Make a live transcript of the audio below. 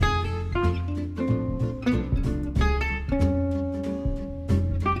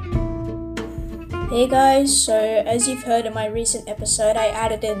Hey guys, so as you've heard in my recent episode, I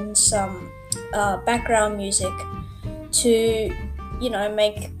added in some background music to,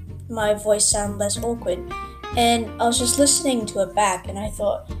 make my voice sound less awkward. And I was just listening to it back and I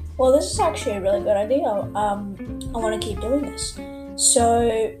thought, well, this is actually a really good idea. I want to keep doing this.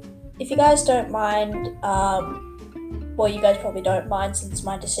 So if you guys don't mind, well, you guys probably don't mind since it's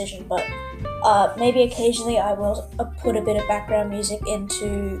my decision, but maybe occasionally I will put a bit of background music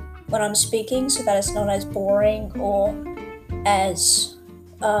into when I'm speaking so that it's not as boring or as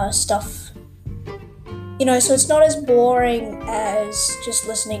stuff, so it's not as boring as just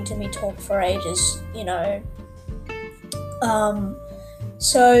listening to me talk for ages.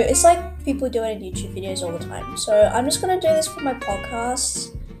 So it's like people do it in YouTube videos all the time. So I'm just going to do this for my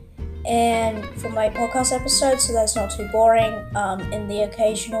podcast and for my podcast episodes so that's not too boring in the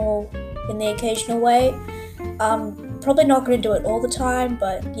occasional way. Probably not going to do it all the time,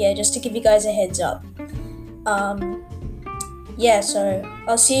 but yeah, just to give you guys a heads up. So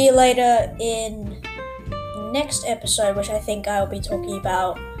I'll see you later in the next episode, which I think I'll be talking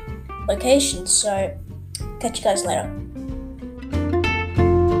about locations. So catch you guys later.